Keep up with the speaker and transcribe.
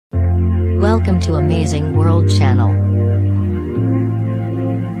Welcome to Amazing World Channel.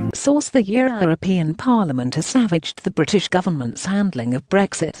 Source: the European Parliament has savaged the British government's handling of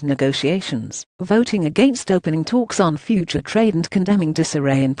Brexit negotiations, voting against opening talks on future trade and condemning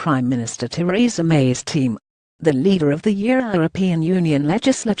disarray in Prime Minister Theresa May's team. The leader of the European Union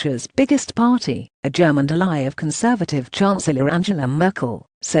legislature's biggest party, a German ally of Conservative Chancellor Angela Merkel,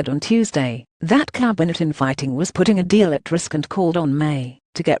 said on Tuesday that cabinet infighting was putting a deal at risk and called on May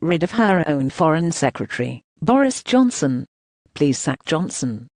to get rid of her own Foreign Secretary, Boris Johnson. "Please sack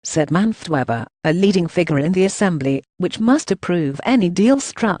Johnson," said Manfred Weber, a leading figure in the Assembly, which must approve any deal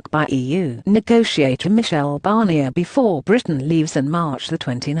struck by EU negotiator Michel Barnier before Britain leaves in March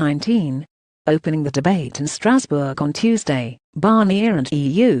 2019. Opening the debate in Strasbourg on Tuesday, Barnier and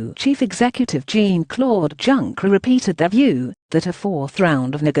EU Chief Executive Jean-Claude Juncker repeated their view that a fourth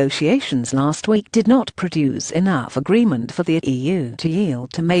round of negotiations last week did not produce enough agreement for the EU to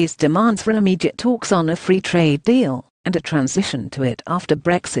yield to May's demands for immediate talks on a free trade deal and a transition to it after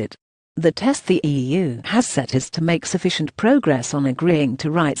Brexit. The test the EU has set is to make sufficient progress on agreeing to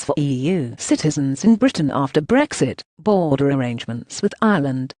rights for EU citizens in Britain after Brexit, border arrangements with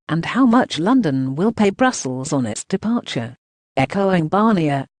Ireland, and how much London will pay Brussels on its departure. Echoing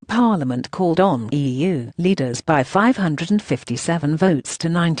Barnier, Parliament called on EU leaders by 557 votes to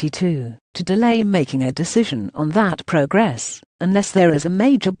 92 to delay making a decision on that progress unless there is a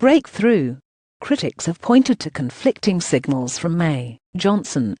major breakthrough. Critics have pointed to conflicting signals from May,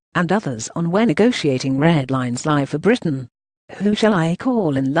 Johnson, and others on where negotiating red lines lie for Britain. Who shall I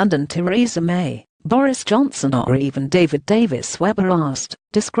call in London? Theresa May, Boris Johnson, or even David Davis? Weber asked,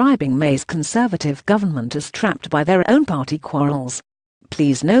 describing May's Conservative government as trapped by their own party quarrels.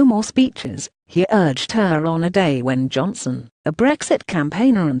 "Please, no more speeches," he urged her on a day when Johnson, a Brexit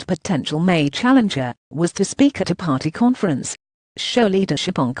campaigner and potential May challenger, was to speak at a party conference. "Show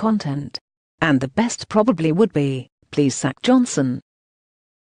leadership on content. And the best probably would be, please sack Johnson,"